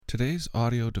Today's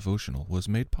audio devotional was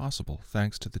made possible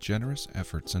thanks to the generous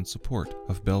efforts and support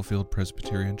of Bellefield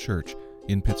Presbyterian Church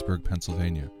in Pittsburgh,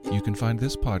 Pennsylvania. You can find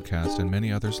this podcast and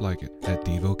many others like it at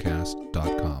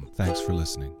Devocast.com. Thanks for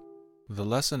listening. The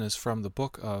lesson is from the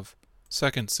book of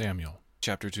 2 Samuel,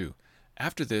 chapter 2.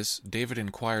 After this, David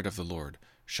inquired of the Lord,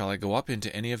 "Shall I go up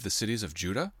into any of the cities of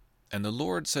Judah?" And the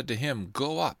Lord said to him,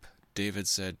 "Go up." David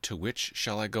said, "To which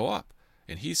shall I go up?"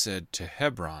 And he said, "To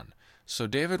Hebron." So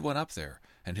David went up there,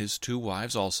 and his two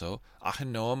wives also,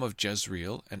 Ahinoam of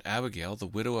Jezreel, and Abigail the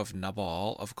widow of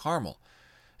Nabal of Carmel.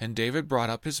 And David brought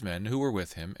up his men who were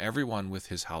with him, every one with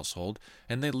his household,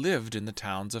 and they lived in the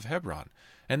towns of Hebron.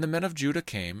 And the men of Judah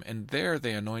came, and there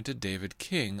they anointed David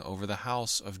king over the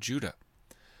house of Judah.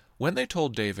 When they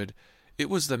told David, "It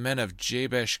was the men of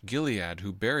Jabesh-Gilead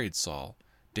who buried Saul,"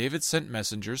 David sent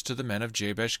messengers to the men of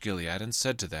Jabesh-Gilead and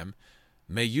said to them,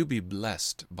 "May you be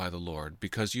blessed by the Lord,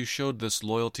 because you showed this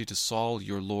loyalty to Saul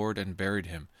your lord and buried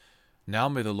him. Now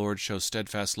may the Lord show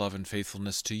steadfast love and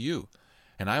faithfulness to you,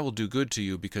 and I will do good to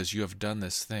you because you have done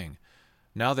this thing.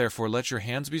 Now therefore let your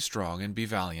hands be strong and be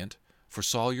valiant, for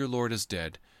Saul your lord is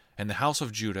dead, and the house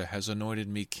of Judah has anointed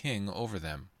me king over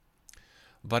them."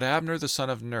 But Abner the son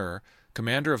of Ner,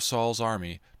 commander of Saul's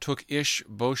army, took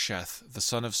Ish-bosheth the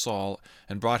son of Saul,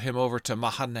 and brought him over to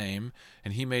Mahanaim,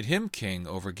 and he made him king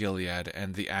over Gilead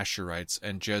and the Asherites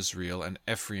and Jezreel and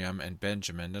Ephraim and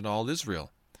Benjamin and all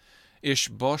Israel.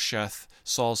 Ish-bosheth,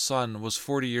 Saul's son, was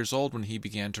 40 years old when he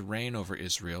began to reign over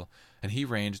Israel, and he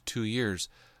reigned 2 years.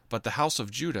 But the house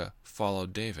of Judah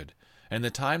followed David. And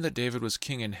the time that David was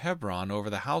king in Hebron over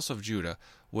the house of Judah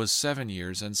was 7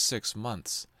 years and 6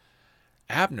 months.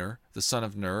 Abner, the son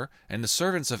of Ner, and the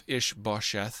servants of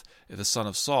Ish-bosheth, the son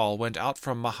of Saul, went out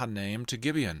from Mahanaim to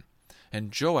Gibeon.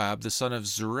 And Joab, the son of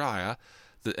Zeruiah,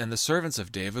 and the servants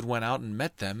of David went out and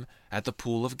met them at the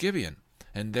pool of Gibeon.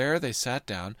 And there they sat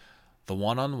down, the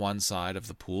one on one side of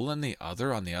the pool, and the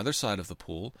other on the other side of the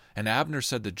pool. And Abner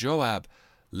said to Joab,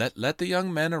 Let the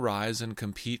young men arise and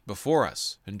compete before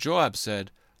us. And Joab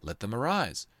said, "Let them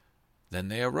arise." Then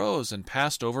they arose and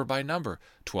passed over by number,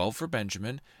 12 for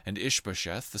Benjamin, and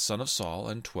Ishbosheth the son of Saul,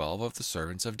 and 12 of the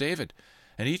servants of David.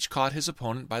 And each caught his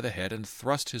opponent by the head, and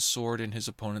thrust his sword in his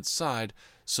opponent's side,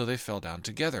 so they fell down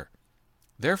together.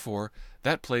 Therefore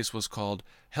that place was called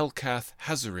Helkath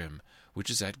Hazarim, which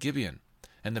is at Gibeon.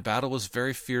 And the battle was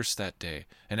very fierce that day,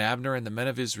 and Abner and the men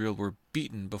of Israel were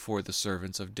beaten before the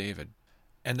servants of David.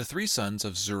 And the 3 sons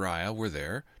of Zeruiah were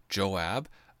there, Joab,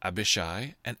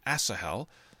 Abishai, and Asahel.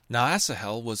 Now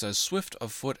Asahel was as swift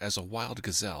of foot as a wild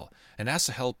gazelle, and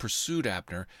Asahel pursued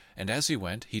Abner, and as he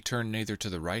went, he turned neither to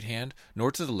the right hand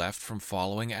nor to the left from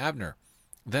following Abner.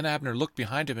 Then Abner looked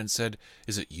behind him and said,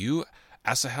 "Is it you,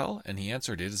 Asahel?" And he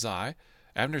answered, "It is I."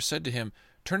 Abner said to him,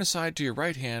 "Turn aside to your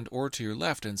right hand or to your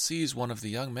left, and seize one of the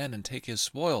young men and take his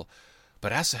spoil."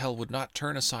 But Asahel would not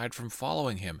turn aside from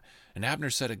following him. And Abner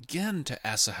said again to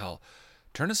Asahel,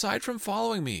 "Turn aside from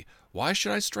following me. Why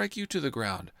should I strike you to the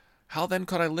ground? How then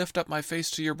could I lift up my face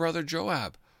to your brother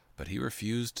Joab?" But he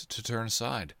refused to turn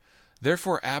aside.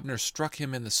 Therefore Abner struck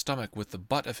him in the stomach with the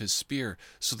butt of his spear,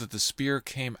 so that the spear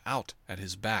came out at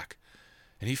his back.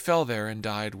 And he fell there and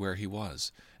died where he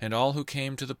was. And all who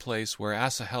came to the place where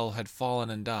Asahel had fallen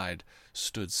and died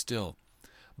stood still.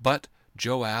 But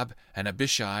Joab and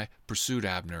Abishai pursued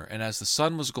Abner, and as the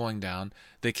sun was going down,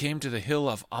 they came to the hill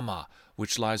of Ammah,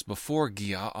 which lies before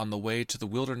Giah on the way to the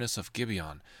wilderness of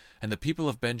Gibeon. And the people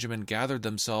of Benjamin gathered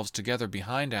themselves together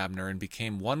behind Abner and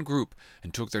became one group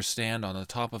and took their stand on the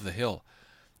top of the hill.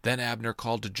 Then Abner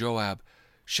called to Joab,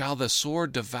 "Shall the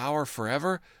sword devour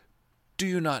forever? Do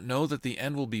you not know that the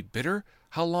end will be bitter?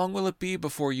 How long will it be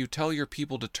before you tell your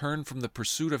people to turn from the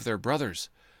pursuit of their brothers?"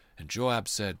 And Joab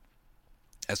said,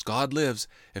 "As God lives,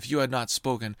 if you had not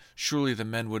spoken, surely the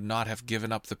men would not have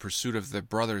given up the pursuit of their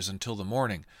brothers until the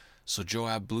morning." So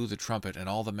Joab blew the trumpet, and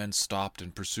all the men stopped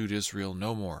and pursued Israel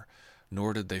no more,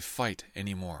 nor did they fight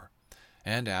any more.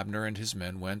 And Abner and his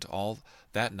men went all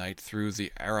that night through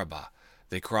the Arabah.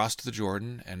 They crossed the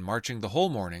Jordan, and marching the whole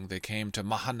morning, they came to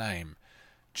Mahanaim.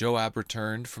 Joab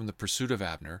returned from the pursuit of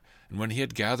Abner, and when he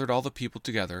had gathered all the people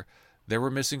together, there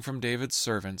were missing from David's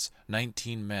servants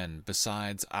 19 men,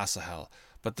 besides Asahel.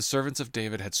 But the servants of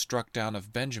David had struck down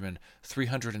of Benjamin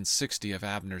 360 of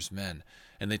Abner's men.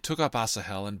 And they took up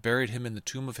Asahel and buried him in the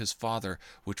tomb of his father,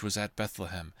 which was at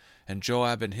Bethlehem. And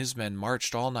Joab and his men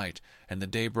marched all night, and the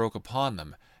day broke upon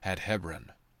them at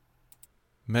Hebron.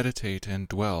 Meditate and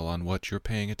dwell on what you're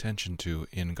paying attention to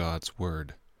in God's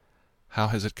Word. How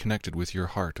has it connected with your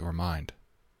heart or mind?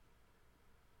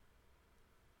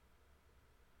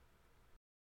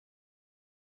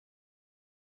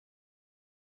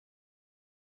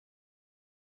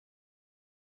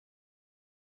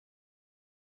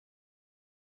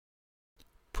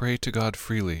 Pray to God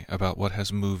freely about what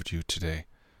has moved you today.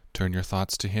 Turn your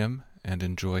thoughts to Him and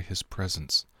enjoy His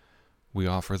presence. We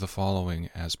offer the following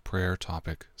as prayer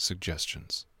topic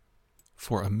suggestions.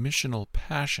 For a missional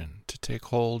passion to take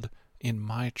hold in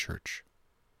my church.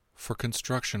 For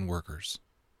construction workers.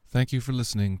 Thank you for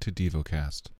listening to Devocast.